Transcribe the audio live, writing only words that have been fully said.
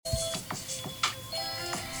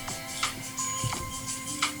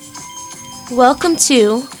Welcome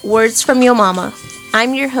to Words from Your Mama.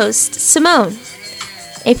 I'm your host, Simone.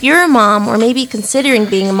 If you're a mom or maybe considering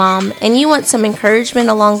being a mom and you want some encouragement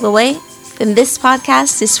along the way, then this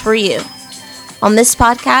podcast is for you. On this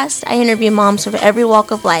podcast, I interview moms from every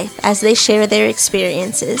walk of life as they share their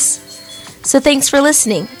experiences. So thanks for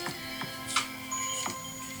listening.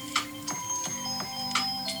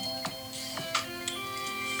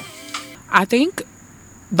 I think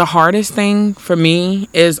the hardest thing for me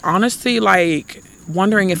is honestly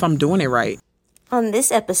wondering if I'm doing it right. On this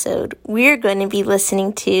episode, we're going to be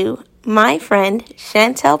listening to my friend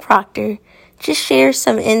Chantel Proctor just share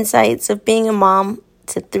some insights of being a mom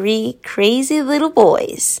to 3 crazy little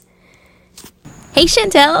boys. Hey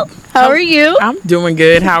Chantel, how are you? I'm doing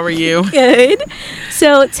good. How are you? Good.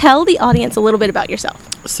 So tell the audience a little bit about yourself.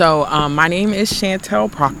 So my name is Chantel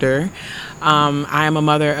Proctor. I am a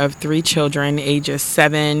mother of 3 children, ages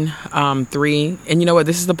 7, 3. And you know what?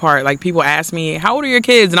 This is the part, people ask me, how old are your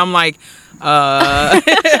kids? And I'm like,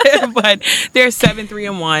 but they're 7, 3,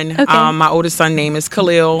 and 1. Okay. My oldest son name is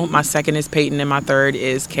Khalil. My second is Peyton, and my third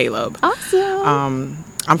is Caleb. Awesome.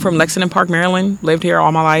 I'm from Lexington Park, Maryland. Lived here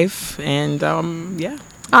all my life. And yeah.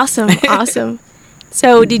 Awesome.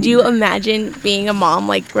 So did you imagine being a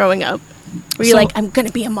mom growing up? Were you I'm going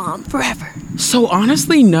to be a mom forever? So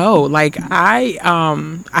honestly, no. I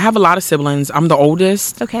have a lot of siblings. I'm the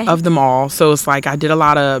oldest of them all. So it's I did a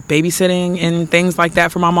lot of babysitting and things like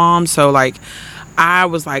that for my mom. So I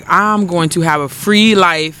was I'm going to have a free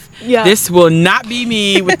life. Yeah. This will not be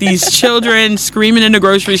me with these children screaming in the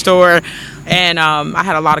grocery store. And I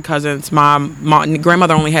had a lot of cousins. My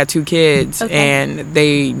grandmother only had 2 kids, and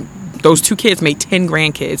those 2 kids made 10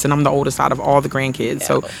 grandkids, and I'm the oldest out of all the grandkids. Yeah.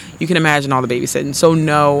 So you can imagine all the babysitting. So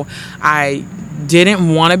no, I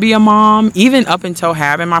didn't want to be a mom. Even up until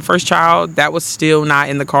having my first child, that was still not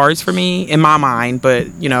in the cards for me, in my mind. But,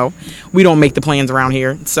 we don't make the plans around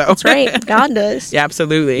here. So that's right. God does. Yeah,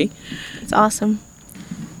 absolutely. It's awesome.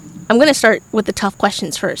 I'm going to start with the tough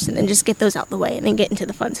questions first, and then just get those out the way, and then get into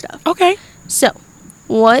the fun stuff. Okay. So,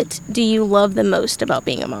 what do you love the most about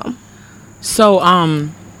being a mom? So,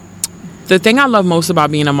 the thing I love most about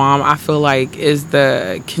being a mom, I feel is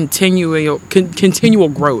the continual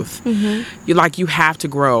growth. Mm-hmm. You have to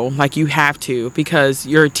grow. You have to, because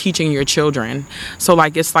you're teaching your children. So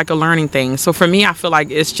it's a learning thing. So for me, I feel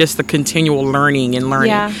it's just the continual learning and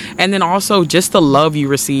learning. Yeah. And then also just the love you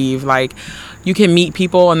receive. You can meet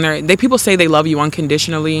people and people say they love you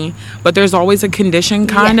unconditionally, but there's always a condition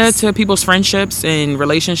to people's friendships and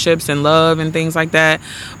relationships and love and things like that.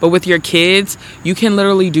 But with your kids, you can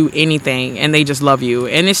literally do anything and they just love you.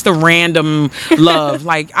 And it's the random love,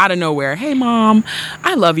 out of nowhere. Hey mom,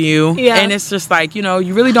 I love you. Yeah. And it's just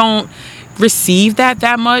you really don't receive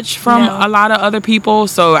that much from a lot of other people.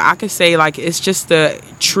 So I could say it's just the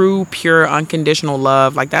true, pure, unconditional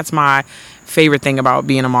love. That's my favorite thing about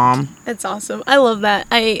being a mom. That's awesome. I love that.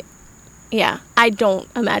 I don't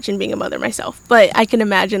imagine being a mother myself, but I can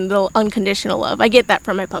imagine the unconditional love. I get that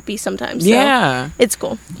from my puppy sometimes. So yeah. It's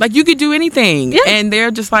cool. You could do anything. Yeah. And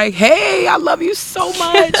they're just hey, I love you so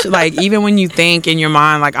much. Even when you think in your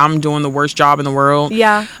mind, I'm doing the worst job in the world.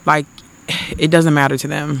 Yeah. It doesn't matter to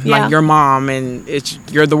them. Yeah. Your mom, and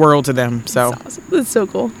you're the world to them. So that's awesome. That's so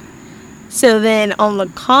cool. So then on the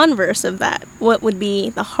converse of that, what would be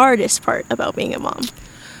the hardest part about being a mom?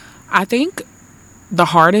 I think the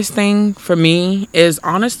hardest thing for me is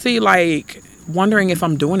honestly wondering if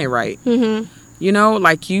I'm doing it right. Mm-hmm.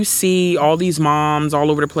 You see all these moms all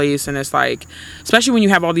over the place, and it's especially when you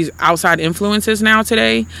have all these outside influences now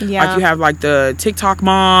today. Yeah. You have the TikTok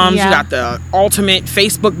moms, you got the ultimate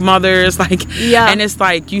Facebook mothers, and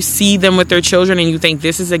it's you see them with their children and you think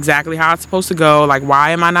this is exactly how it's supposed to go.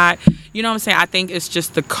 Why am I not? You know what I'm saying? I think it's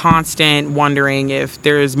just the constant wondering if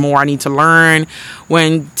there is more I need to learn,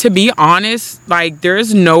 when, to be honest, there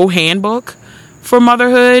is no handbook for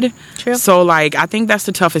motherhood. True. So I think that's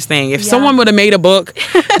the toughest thing. If someone would have made a book,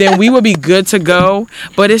 then we would be good to go.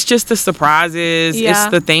 But it's just the surprises. Yeah. It's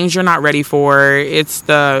the things you're not ready for. It's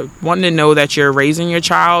the wanting to know that you're raising your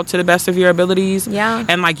child to the best of your abilities. Yeah.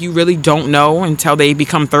 And you really don't know until they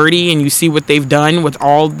become 30 and you see what they've done with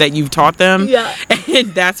all that you've taught them. Yeah.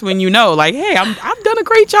 And that's when you know, hey, I've done a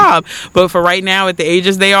great job. But for right now, at the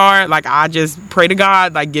ages they are, I just pray to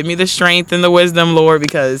God, give me the strength and the wisdom, Lord,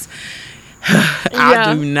 because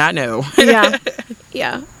I do not know.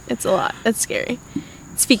 Yeah, it's a lot. That's scary.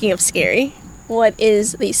 Speaking of scary, what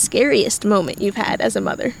is the scariest moment you've had as a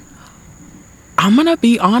mother? I'm gonna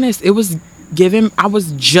be honest. I was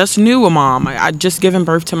just new a mom. I just given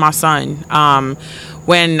birth to my son.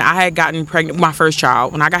 When I had gotten pregnant, my first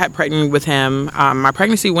child, when I got pregnant with him, my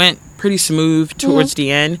pregnancy went pretty smooth towards the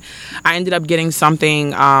end. I ended up getting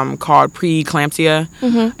something called preeclampsia,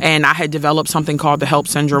 and I had developed something called the HELP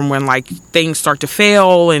syndrome when like things start to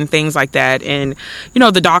fail and things like that. And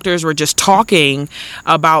the doctors were just talking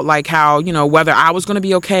about like how whether I was going to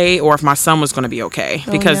be okay or if my son was going to be okay,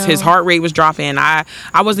 because his heart rate was dropping. I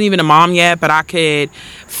wasn't even a mom yet, but I could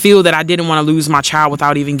feel that I didn't want to lose my child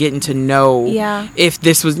without even getting to know if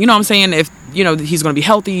this was, what I'm saying, if he's going to be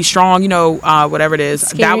healthy, strong, whatever it is.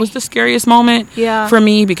 Scary. That was the scariest moment for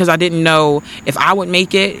me, because I didn't know if I would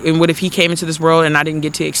make it, and what if he came into this world and I didn't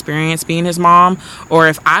get to experience being his mom, or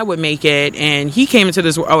if I would make it and he came into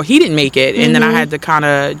this world, he didn't make it, and then I had to kind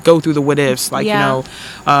of go through the what ifs, like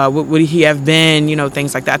what would he have been,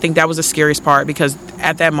 things like that. I think that was the scariest part, because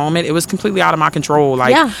at that moment it was completely out of my control.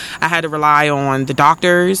 Like I had to rely on the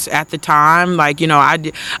doctors at the time. Like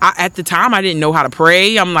I at the time I didn't know how to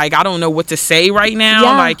pray. I'm like, I don't know what to say right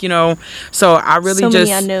now. Like so I really so just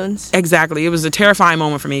many unknowns. Exactly. It was a terrifying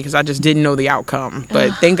moment for me, because I just didn't know the outcome.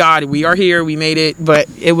 But thank God we are here, we made it. But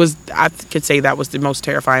it was, I could say that was the most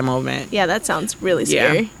terrifying moment. Yeah, that sounds really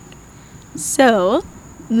scary. So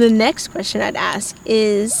the next question I'd ask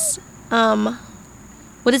is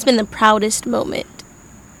what has been the proudest moment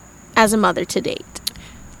as a mother to date?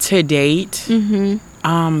 To date,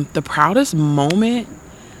 the proudest moment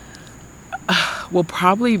will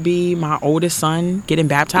probably be my oldest son getting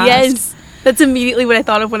baptized. Yes, that's immediately what I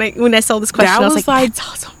thought of when I saw this question. That I was like, that's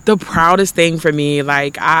awesome. The proudest thing for me.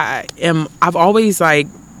 Like I've always, like,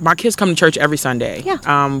 my kids come to church every Sunday.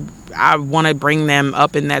 I want to bring them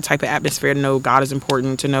up in that type of atmosphere, to know God is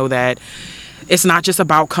important, to know that it's not just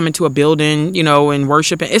about coming to a building, and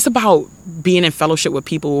worshiping. It's about being in fellowship with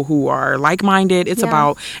people who are like-minded. It's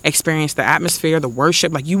about experience the atmosphere, the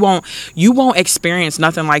worship. Like you won't experience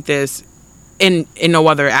nothing like this in no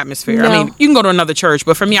other atmosphere. No. I mean, you can go to another church,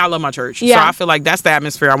 but for me, I love my church. So I feel like that's the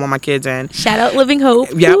atmosphere I want my kids in. Shout out Living Hope.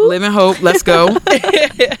 Yep, Living Hope. Let's go.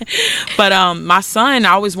 But my son,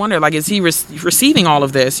 I always wonder, like, is he receiving all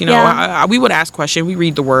of this? We would ask questions. We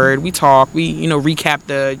read the word. We talk. We, recap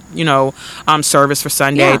the, service for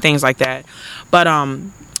Sunday, things like that. But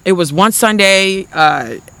it was one Sunday,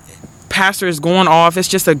 pastor is going off. It's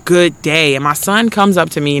just a good day. And my son comes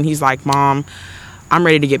up to me and he's like, Mom, I'm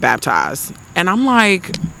ready to get baptized. And I'm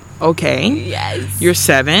like, okay, you're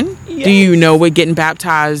 7. Do you know what getting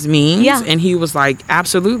baptized means? And he was like,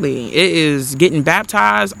 absolutely. It is getting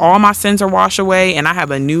baptized. All my sins are washed away, and I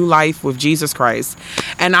have a new life with Jesus Christ.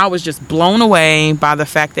 And I was just blown away by the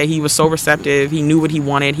fact that he was so receptive. He knew what he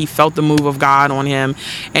wanted. He felt the move of God on him,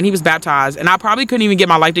 and he was baptized. And I probably couldn't even get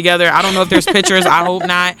my life together. I don't know if there's pictures. I hope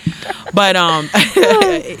not. But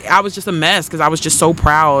I was just a mess, because I was just so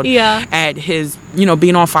proud at his,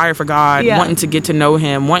 being on fire for God, wanting to get to know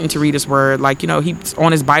him, wanting to read his word. Like, he's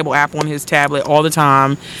on his Bible app on his tablet all the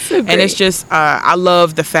time. So and it's just, I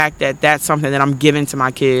love the fact that that's something that I'm giving to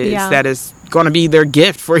my kids that is going to be their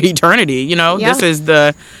gift for eternity. This is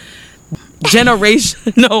the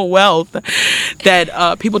generational wealth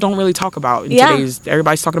that people don't really talk about in today's.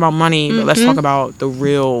 Everybody's talking about money, but let's talk about the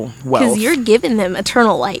real wealth, because you're giving them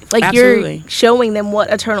eternal life. Like, absolutely. You're showing them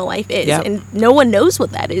what eternal life is, and no one knows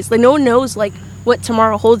what that is. Like, no one knows like what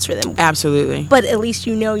tomorrow holds for them. Absolutely. But at least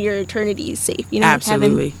your eternity is safe.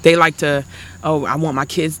 Absolutely. Like they like to, I want my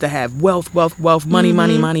kids to have wealth, money,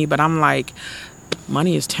 money. But I'm like,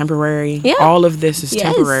 money is temporary. All of this is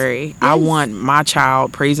temporary. I want my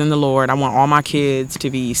child praising the Lord. I want all my kids to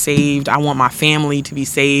be saved. I want my family to be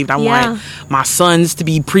saved. I want my sons to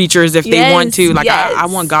be preachers if they want to. Like, I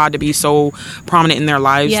want God to be so prominent in their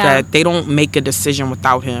lives that they don't make a decision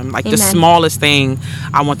without him. Like, the smallest thing,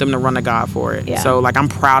 I want them to run to God for it. So, like, I'm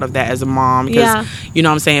proud of that as a mom, because, you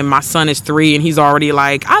know what I'm saying, my son is 3 and he's already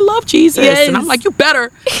like, I love Jesus. And I'm like, you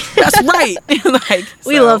better. That's right.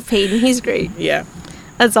 We love Peyton. He's great. Yeah.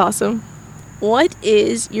 That's awesome. What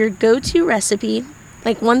is your go-to recipe?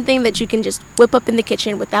 Like, one thing that you can just whip up in the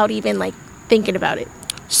kitchen without even, like, thinking about it.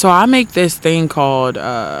 So I make this thing called,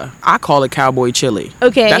 I call it cowboy chili.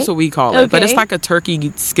 Okay. That's what we call it. But it's like a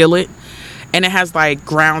turkey skillet. And it has, like,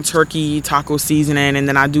 ground turkey, taco seasoning. And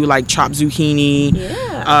then I do, like, chopped zucchini,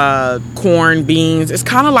 corn, beans. It's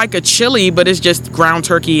kind of like a chili, but it's just ground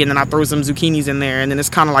turkey. And then I throw some zucchinis in there. And then it's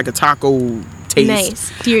kind of like a taco taste.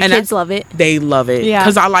 Nice. Do your kids love it? They love it. Yeah.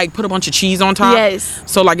 Because I, like, put a bunch of cheese on top. Yes.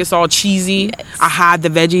 So, like, it's all cheesy. Yes. I hide the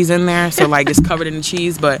veggies in there. So, like, it's covered in the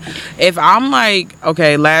cheese. But if I'm like,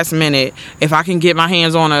 okay, last minute, if I can get my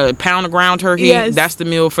hands on a pound of ground turkey, that's the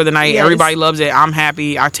meal for the night. Everybody loves it. I'm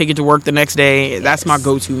happy. I take it to work the next day. That's my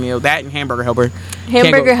go-to meal. That and hamburger helper.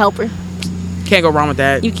 Hamburger helper. Can't go wrong with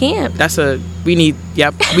that. You can't.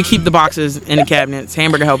 We keep the boxes in the cabinets.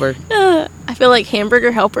 Hamburger helper. I feel like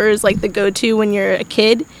Hamburger Helper is like the go-to when you're a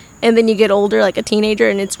kid, and then you get older, like a teenager,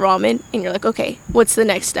 and it's ramen, and you're like, okay, what's the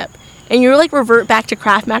next step? And you're like revert back to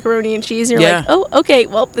Kraft macaroni and cheese, and you're like, oh, okay,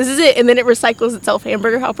 well, this is it. And then it recycles itself.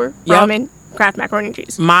 Hamburger Helper, ramen, Kraft macaroni and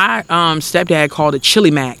cheese. My stepdad called it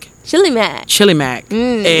Chili Mac. Chili Mac. Chili Mac.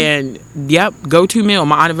 And, go-to meal.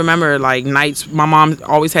 I remember, like, nights, my mom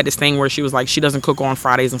always had this thing where she was like, she doesn't cook on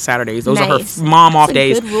Fridays and Saturdays. Those are her mom off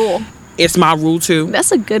days. That's a good rule. It's my rule, too.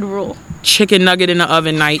 That's a good rule. Chicken nugget in the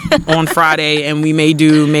oven night on Friday, and we may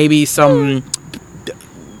do maybe some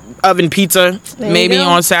oven pizza maybe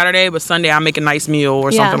on Saturday, but Sunday I make a nice meal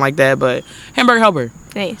or something like that. But Hamburger Helper.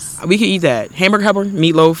 Nice. We could eat that. Hamburger Helper,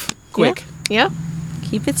 meatloaf, quick. Yeah.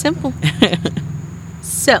 Keep it simple.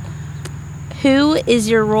 So, who is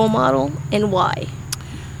your role model and why?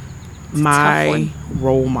 My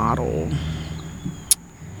role model.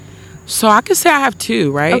 So I could say I have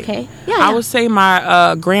two, right? Okay. Yeah. I would say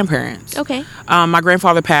my grandparents. Okay. My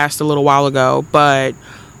grandfather passed a little while ago, but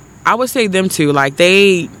I would say them two. Like,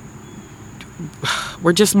 they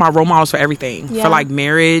were just my role models for everything. For, like,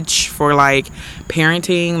 marriage, for, like,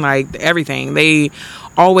 parenting, like, everything. They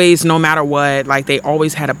always, no matter what, like, they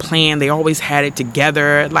always had a plan. They always had it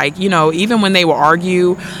together. Like, even when they would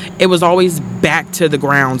argue, it was always back to the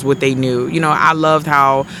grounds what they knew. I loved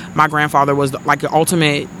how my grandfather was, like, the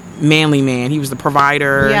ultimate manly man. He was the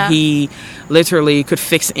provider. He literally could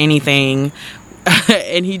fix anything.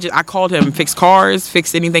 And I called him fix cars,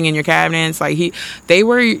 fix anything in your cabinets. Like, they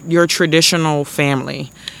were your traditional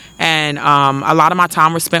family. And a lot of my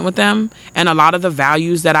time was spent with them, and a lot of the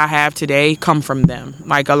values that I have today come from them.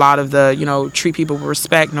 Like, a lot of the, treat people with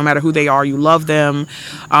respect. No matter who they are, you love them.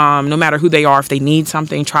 No matter who they are, if they need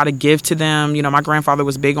something, try to give to them. My grandfather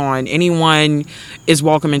was big on anyone is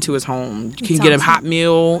welcome into his home. You can get a hot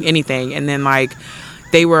meal, anything. And then, like,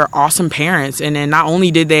 they were awesome parents. And then not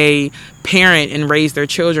only did they parent and raise their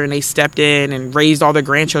children, they stepped in and raised all their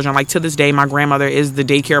grandchildren. Like, to this day, my grandmother is the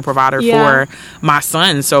daycare provider for my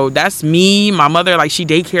son. So that's me. My mother, like, she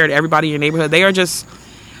daycared everybody in the neighborhood.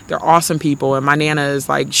 They're awesome people. And my nana is,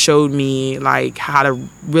 like, showed me, like, how to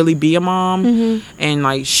really be a mom. And,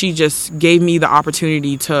 like, she just gave me the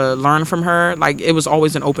opportunity to learn from her. Like, it was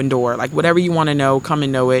always an open door. Like, whatever you want to know, come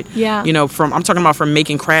and know it. I'm talking about from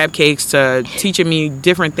making crab cakes to teaching me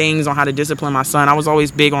different things on how to discipline my son. I was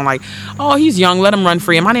always big on, like, oh, he's young, let him run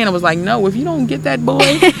free. And my nana was like, no, if you don't get that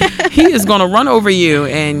boy, he is going to run over you.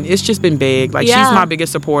 And it's just been big. Like, she's my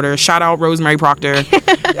biggest supporter. Shout out Rosemary Proctor.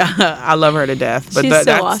 I love her to death. But she's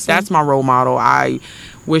so awesome. That's my role model. I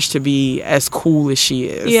wish to be as cool as she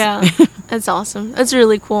is. Yeah, that's awesome. That's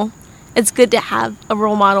really cool. It's good to have a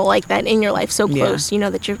role model like that in your life, so close,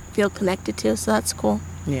 that you feel connected to. So that's cool.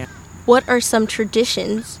 Yeah. What are some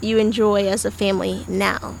traditions you enjoy as a family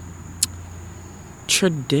now?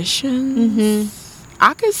 Traditions?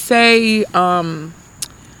 I could say, let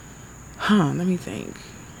me think.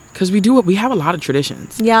 Because we have a lot of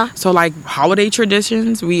traditions. Yeah. So, like, holiday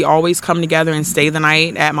traditions, we always come together and stay the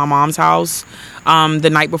night at my mom's house. The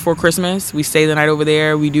night before Christmas, we stay the night over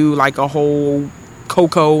there. We do, like, a whole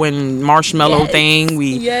cocoa and marshmallow thing.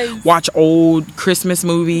 We watch old Christmas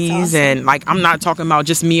movies. Awesome. And, like, I'm not talking about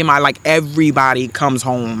just me and everybody comes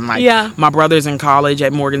home. Like, my brother's in college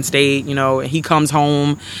at Morgan State, he comes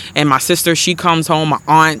home. And my sister, she comes home. My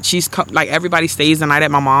aunt, everybody stays the night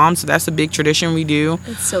at my mom's. So that's a big tradition we do.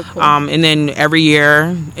 It's so cool. And then every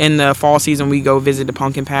year in the fall season, we go visit the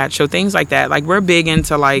pumpkin patch. So things like that. Like, we're big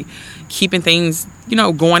into, like, keeping things,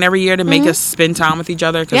 going every year to make us spend time with each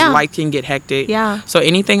other, because life can get hectic. Yeah. So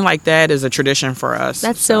anything like that is a tradition for us.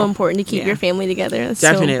 That's so important to keep your family together. That's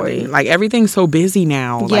definitely. So important. Like, everything's so busy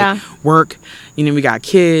now. Like, work, we got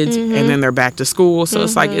kids, and then they're back to school. So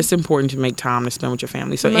it's like, it's important to make time to spend with your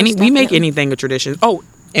family. So we make anything a tradition. Oh,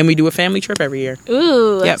 and we do a family trip every year.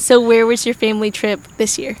 Ooh. Yep. So where was your family trip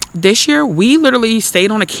this year? This year, we literally stayed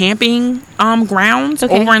on a camping grounds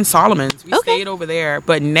over in Solomon's. We stayed over there.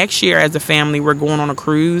 But next year, as a family, we're going on a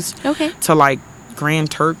cruise to, like, Grand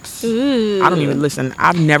Turks. Ooh. I don't even listen.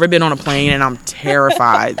 I've never been on a plane, and I'm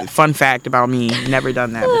terrified. Fun fact about me, never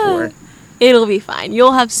done that before. It'll be fine.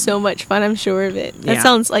 You'll have so much fun, I'm sure of it. That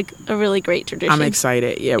sounds like a really great tradition. I'm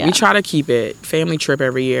excited. Yeah, we try to keep it family trip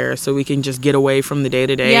every year so we can just get away from the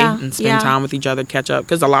day-to-day and spend time with each other, catch up.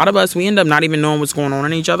 Because a lot of us, we end up not even knowing what's going on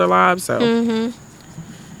in each other's lives. So,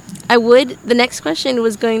 the next question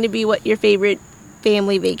was going to be what your favorite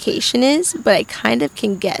family vacation is, but I kind of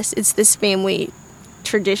can guess. It's this family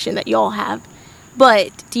tradition that y'all have.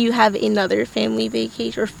 But do you have another family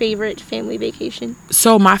vacation or favorite family vacation?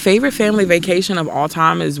 So my favorite family vacation of all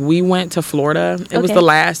time is we went to Florida. It was the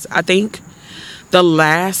last, I think, The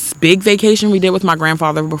last big vacation we did with my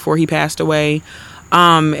grandfather before he passed away.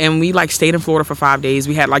 And we like stayed in Florida for 5 days.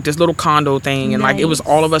 We had like this little condo thing, and like it was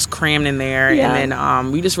all of us crammed in there. Yeah. And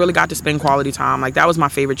then we just really got to spend quality time. Like that was my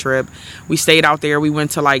favorite trip. We stayed out there. We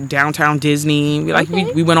went to like downtown Disney.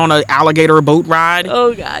 We went on an alligator boat ride.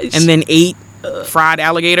 Oh gosh. And then ate fried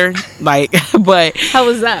alligator. Like, but how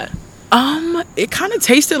was that? It kind of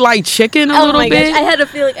tasted like chicken a little bit. Gosh, I had a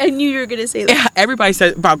feeling. I knew you were gonna say that. Yeah, everybody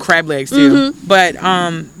said about crab legs too. Mm-hmm. But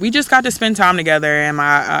we just got to spend time together, and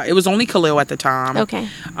it was only Khalil at the time. Okay.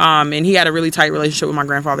 And he had a really tight relationship with my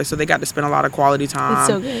grandfather, so they got to spend a lot of quality time. That's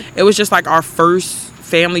so good. It was just like our first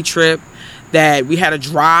family trip that we had to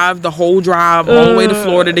drive the whole drive all the way to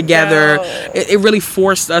Florida together. No. It really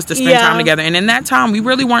forced us to spend time together. And in that time, we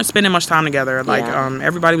really weren't spending much time together. Like,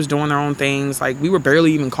 everybody was doing their own things. Like, we were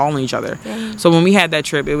barely even calling each other. Yeah. So when we had that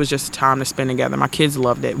trip, it was just time to spend together. My kids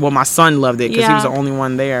loved it. Well, my son loved it because he was the only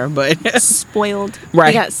one there. But spoiled. Right.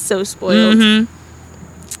 I got so spoiled. Mm-hmm.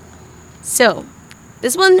 So,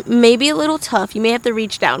 this one may be a little tough. You may have to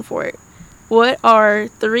reach down for it. What are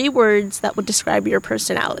 3 words that would describe your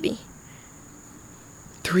personality?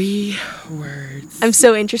 3 words. I'm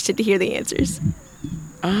so interested to hear the answers.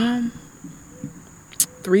 3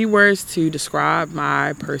 words to describe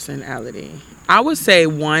my personality. I would say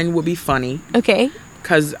 1 would be funny. Okay.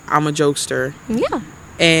 Because I'm a jokester. Yeah.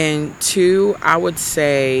 And 2, I would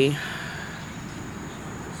say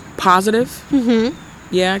positive. Mm-hmm.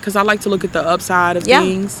 Yeah, because I like to look at the upside of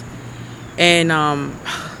things. And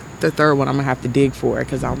the 3rd one I'm going to have to dig for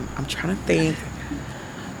because I'm trying to think.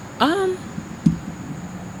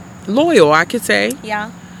 Loyal, I could say.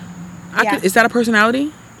 Yeah. Is that a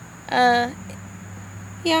personality? Yeah.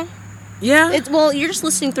 Yeah? Well, you're just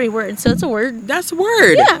listing 3 words, so it's a word. That's a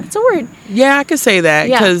word. Yeah, it's a word. Yeah, I could say that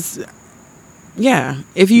because,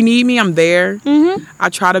 if you need me, I'm there. Mm-hmm. I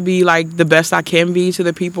try to be, like, the best I can be to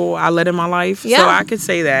the people I let in my life. Yeah. So I could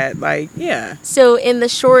say that, like, yeah. So in the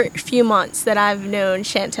short few months that I've known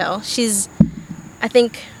Chantel, I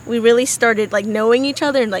think we really started, like, knowing each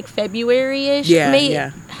other in, like, February-ish.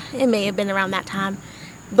 Yeah, It may have been around that time.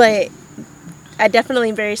 But I definitely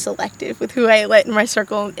am very selective with who I let in my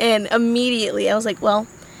circle. And immediately I was like, well,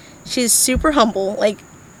 she's super humble. Like,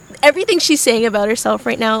 everything she's saying about herself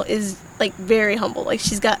right now is, like, very humble. Like,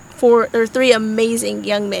 she's got 3 amazing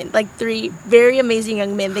young men. Like, 3 very amazing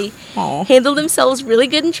young men. They handle themselves really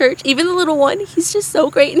good in church. Even the little one, he's just so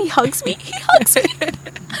great. And he hugs me.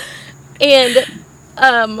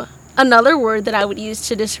 And another word that I would use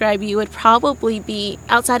to describe you would probably be,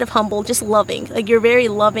 outside of humble, just loving. Like, you're a very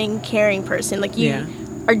loving, caring person. Like, you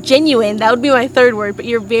are genuine. That would be my 3rd word. But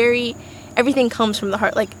everything comes from the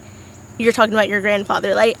heart. Like, you're talking about your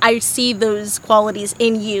grandfather. Like, I see those qualities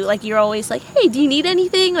in you. Like, you're always like, hey, do you need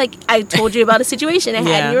anything? Like, I told you about a situation I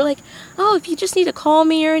had. And you were like, oh, if you just need to call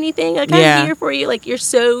me or anything, like, I'm here for you. Like, you're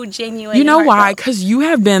so genuine. You know why? Because you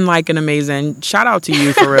have been, like, an amazing, shout out to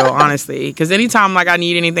you for real, honestly. Because anytime, like, I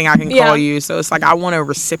need anything, I can call you. So it's like, I want to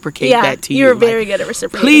reciprocate that to you. You're very good at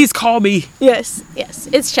reciprocating. Please call me. Yes.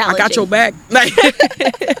 It's challenging. I got your back.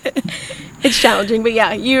 It's challenging, but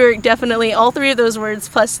you're definitely all 3 of those words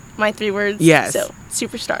plus my 3 words. Yes. So,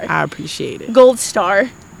 superstar. I appreciate it. Gold star.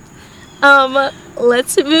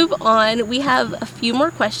 Let's move on. We have a few more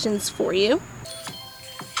questions for you.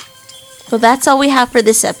 Well, that's all we have for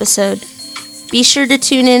this episode. Be sure to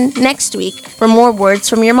tune in next week for more words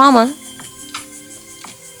from your mama.